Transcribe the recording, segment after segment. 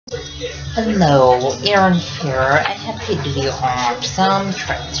Hello, Aaron here. I have a video on some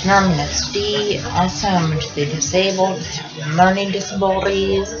transhumanity, also mentally disabled, learning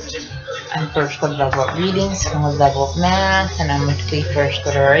disabilities. I'm first grade level of reading, second grade level of math, and I'm mentally first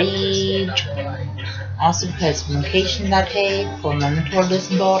grader age. Also because of medication that I take for my mental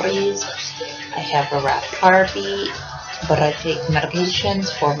disabilities. I have a rapid heartbeat, but I take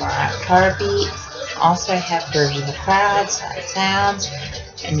medications for my rapid heartbeat. Also, I have fears of the crowd, sad sounds,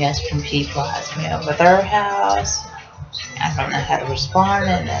 and yes, when people ask me over their house, I don't know how to respond,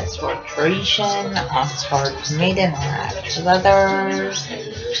 and that's torturation. Also, it's hard for me to interact with others.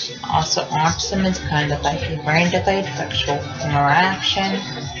 Also, autism is kind of like a brain delay to sexual interaction,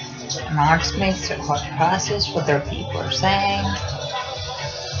 and autism makes it hard to process what their people are saying.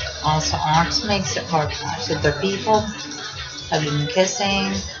 Also, autism makes it hard to process other people, hugging and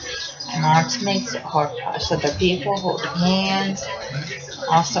kissing, and autism makes it hard to process other people holding hands.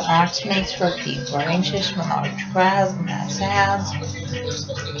 Also, autism makes for people are anxious when large crowds and that sounds,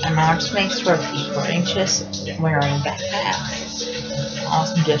 and autism makes for people are anxious wearing backpacks.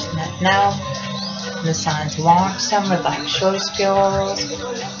 Also, just now, the signs of autism are like show skills,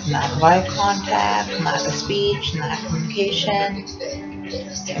 lack of eye contact, lack of speech, lack of communication.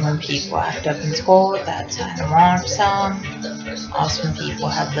 And when people act up in school, that's a sign of autism. Also, when people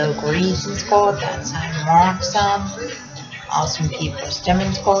have low grades in school, that's a sign of autism. Also, when people are stimming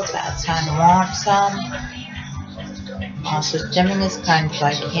in school, that's a sign of autism. Also, stimming is kind of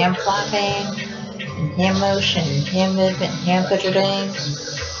like hand flapping, and hand motion, and hand movement, and hand fidgeting.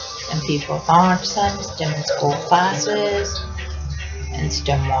 And people with autism stem in school classes, and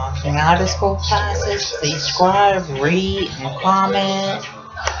stem walking out of school classes. Please subscribe, read, and comment.